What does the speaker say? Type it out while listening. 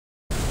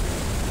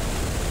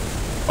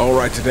All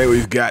right, today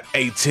we've got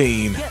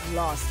 18 Get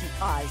lost, you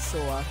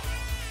eyesore.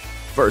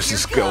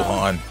 versus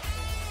Gohan.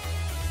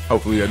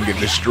 Hopefully he doesn't get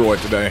destroyed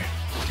today.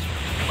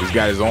 He's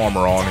got his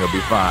armor on, he'll be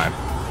fine,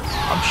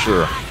 I'm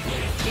sure.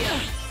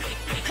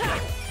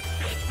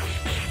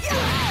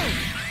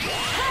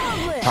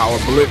 Power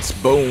Blitz,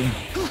 boom.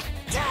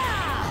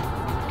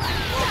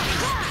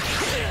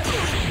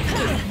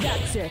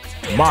 That's it.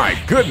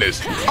 My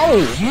goodness.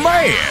 Oh,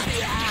 man.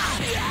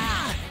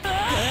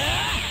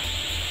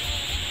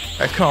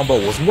 That combo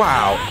was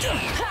wild.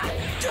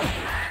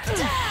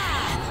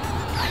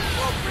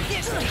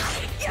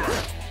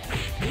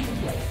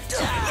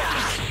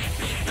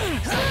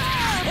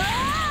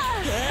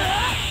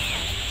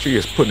 She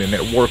is putting in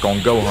that work on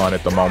Gohan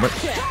at the moment.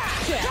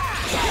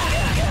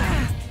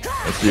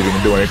 Let's see if he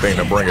can do anything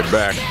to bring it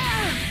back.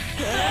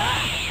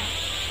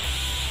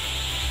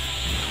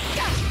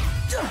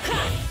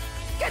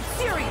 Get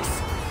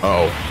serious.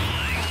 Oh.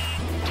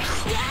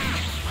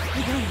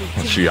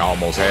 She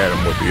almost had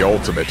him with the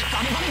ultimate.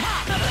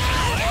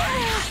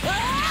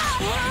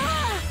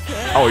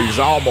 Oh, he's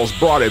almost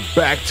brought it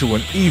back to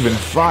an even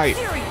fight.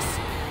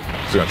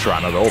 She's gonna try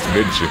another ultimate,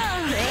 didn't she?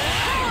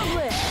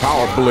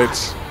 Power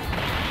Blitz.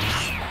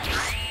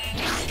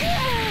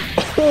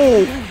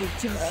 Oh.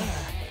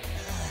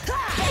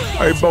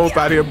 They both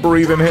out here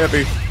breathing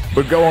heavy,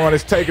 but Gohan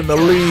is taking the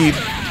lead.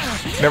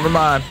 Never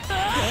mind.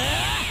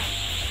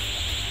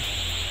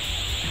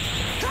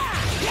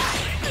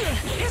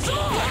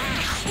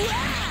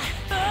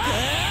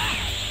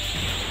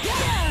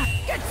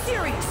 Get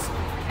serious.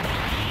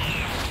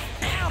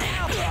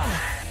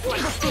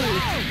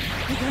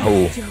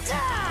 Oh,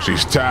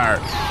 she's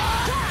tired.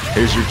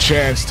 Here's your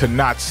chance to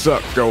not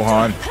suck,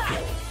 Gohan.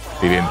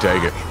 He didn't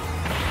take it.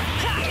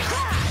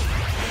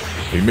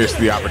 He missed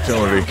the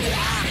opportunity.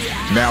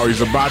 Now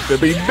he's about to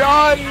be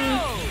done.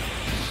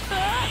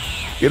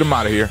 Get him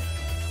out of here.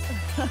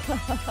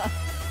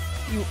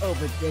 You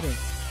overdid it.